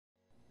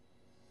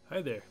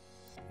Hi there,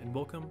 and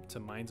welcome to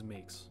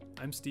MinesMakes.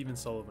 I'm Steven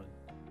Sullivan.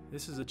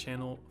 This is a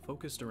channel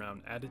focused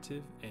around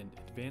additive and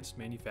advanced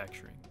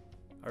manufacturing.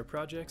 Our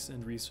projects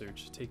and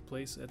research take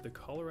place at the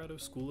Colorado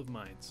School of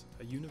Mines,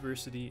 a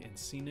university in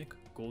scenic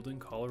Golden,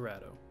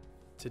 Colorado.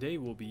 Today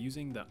we'll be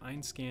using the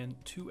Einscan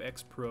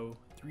 2X Pro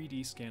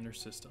 3D scanner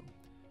system,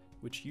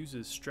 which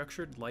uses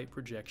structured light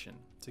projection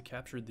to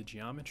capture the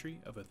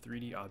geometry of a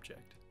 3D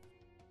object.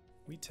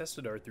 We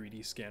tested our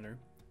 3D scanner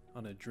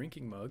on a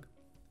drinking mug,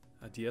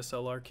 a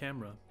DSLR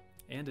camera,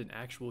 and an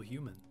actual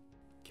human.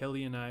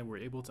 Kelly and I were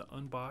able to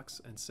unbox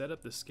and set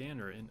up the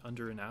scanner in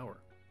under an hour.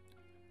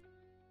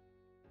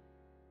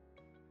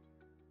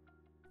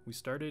 We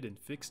started in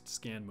fixed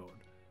scan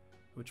mode,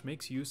 which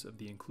makes use of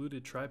the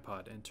included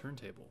tripod and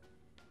turntable.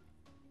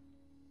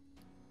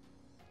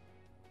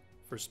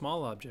 For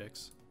small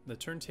objects, the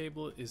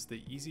turntable is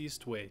the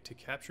easiest way to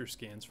capture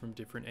scans from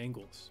different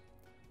angles.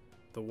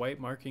 The white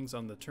markings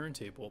on the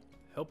turntable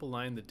help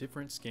align the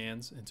different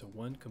scans into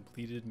one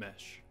completed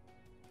mesh.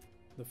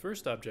 The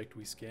first object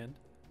we scanned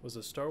was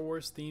a Star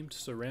Wars themed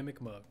ceramic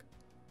mug.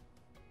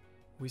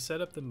 We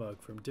set up the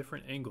mug from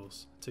different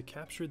angles to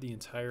capture the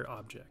entire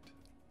object.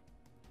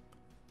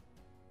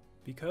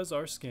 Because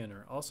our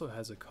scanner also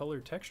has a color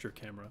texture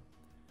camera,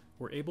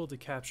 we're able to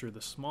capture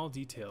the small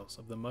details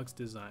of the mug's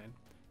design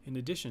in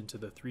addition to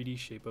the 3D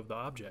shape of the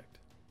object.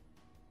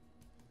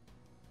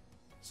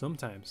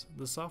 Sometimes,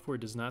 the software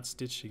does not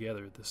stitch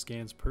together the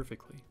scans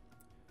perfectly.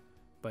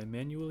 By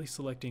manually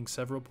selecting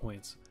several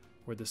points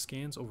where the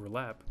scans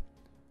overlap,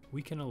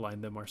 we can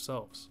align them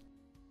ourselves.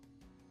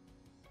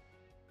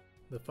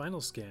 The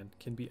final scan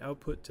can be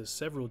output to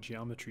several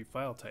geometry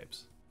file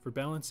types for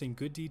balancing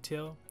good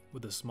detail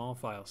with a small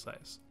file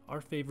size.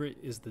 Our favorite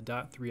is the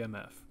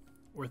 .3mf,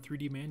 or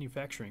 3D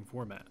manufacturing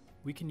format.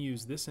 We can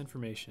use this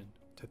information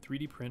to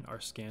 3D print our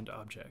scanned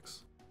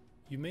objects.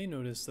 You may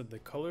notice that the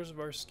colors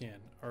of our scan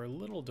are a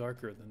little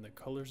darker than the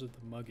colors of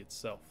the mug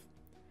itself.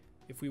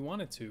 If we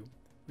wanted to,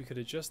 we could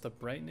adjust the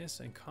brightness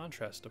and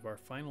contrast of our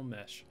final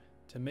mesh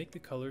to make the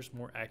colors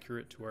more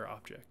accurate to our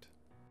object.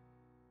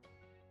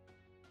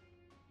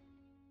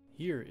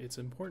 Here, it's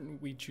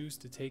important we choose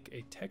to take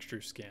a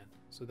texture scan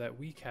so that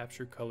we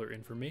capture color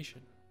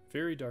information.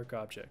 Very dark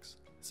objects,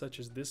 such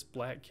as this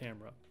black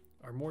camera,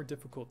 are more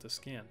difficult to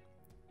scan.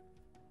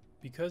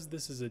 Because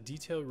this is a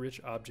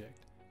detail-rich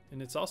object,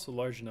 and it's also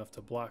large enough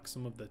to block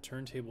some of the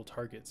turntable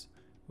targets,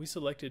 we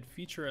selected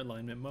feature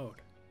alignment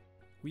mode.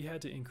 We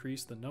had to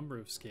increase the number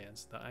of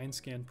scans the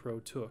Einscan Pro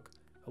took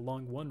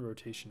along one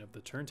rotation of the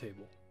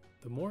turntable.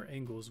 The more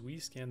angles we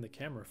scan the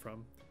camera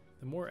from,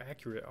 the more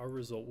accurate our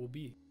result will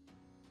be.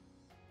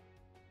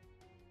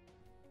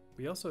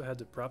 We also had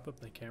to prop up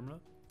the camera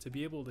to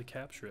be able to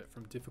capture it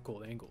from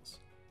difficult angles.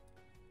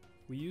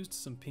 We used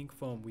some pink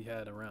foam we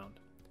had around,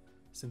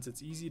 since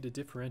it's easy to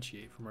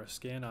differentiate from our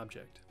scan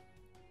object.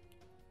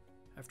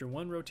 After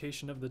one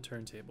rotation of the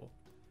turntable,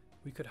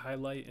 we could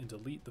highlight and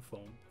delete the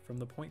foam from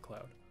the point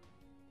cloud.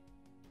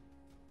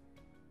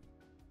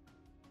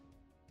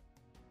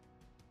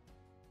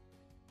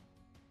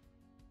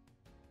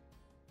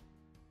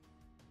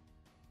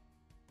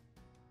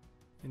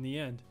 In the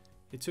end,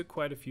 it took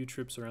quite a few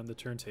trips around the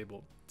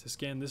turntable to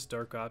scan this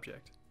dark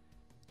object.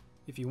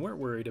 If you weren't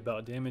worried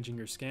about damaging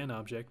your scan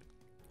object,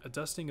 a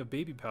dusting of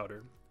baby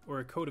powder or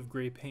a coat of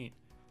gray paint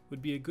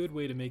would be a good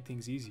way to make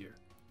things easier.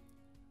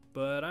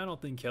 But I don't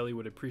think Kelly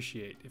would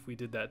appreciate if we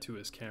did that to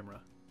his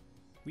camera.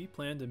 We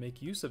plan to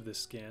make use of this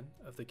scan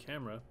of the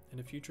camera in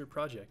a future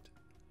project,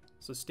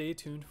 so stay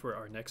tuned for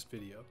our next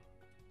video.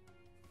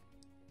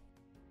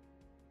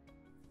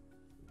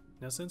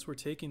 Now, since we're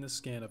taking the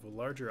scan of a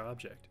larger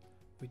object,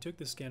 we took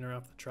the scanner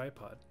off the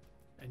tripod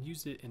and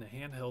used it in a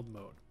handheld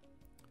mode.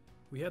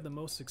 We had the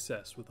most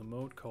success with a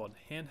mode called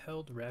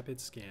Handheld Rapid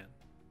Scan.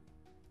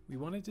 We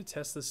wanted to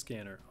test the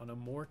scanner on a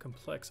more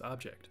complex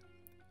object.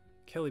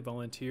 Kelly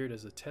volunteered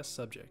as a test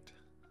subject.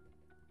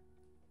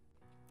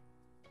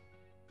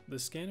 The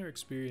scanner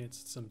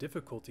experienced some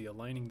difficulty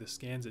aligning the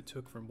scans it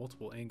took from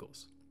multiple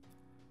angles.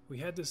 We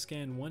had to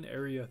scan one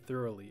area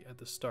thoroughly at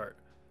the start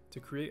to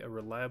create a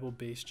reliable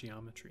base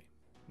geometry.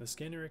 The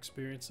scanner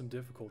experienced some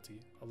difficulty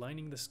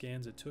aligning the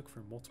scans it took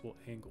from multiple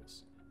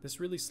angles. This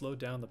really slowed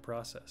down the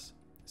process,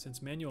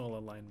 since manual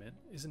alignment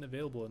isn't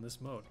available in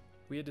this mode.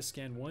 We had to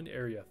scan one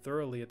area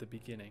thoroughly at the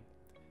beginning,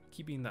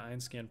 keeping the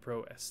Einscan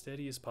Pro as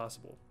steady as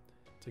possible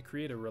to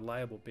create a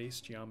reliable base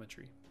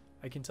geometry.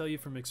 I can tell you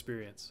from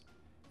experience,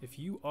 if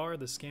you are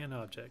the scan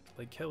object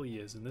like Kelly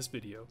is in this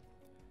video,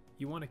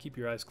 you want to keep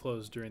your eyes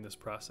closed during this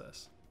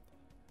process.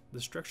 The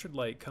structured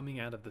light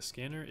coming out of the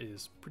scanner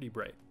is pretty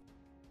bright.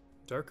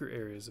 Darker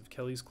areas of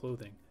Kelly's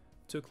clothing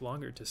took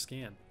longer to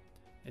scan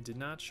and did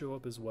not show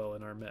up as well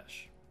in our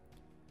mesh.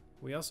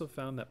 We also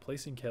found that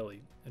placing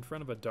Kelly in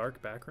front of a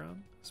dark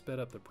background sped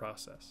up the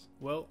process.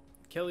 Well,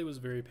 Kelly was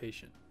very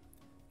patient,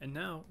 and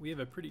now we have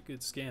a pretty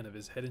good scan of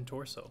his head and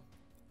torso.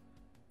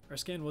 Our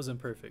scan wasn't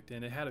perfect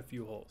and it had a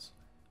few holes,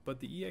 but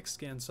the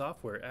Einscan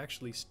software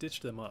actually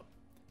stitched them up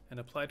and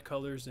applied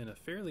colors in a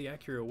fairly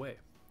accurate way.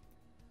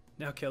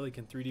 Now Kelly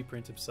can 3D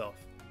print himself.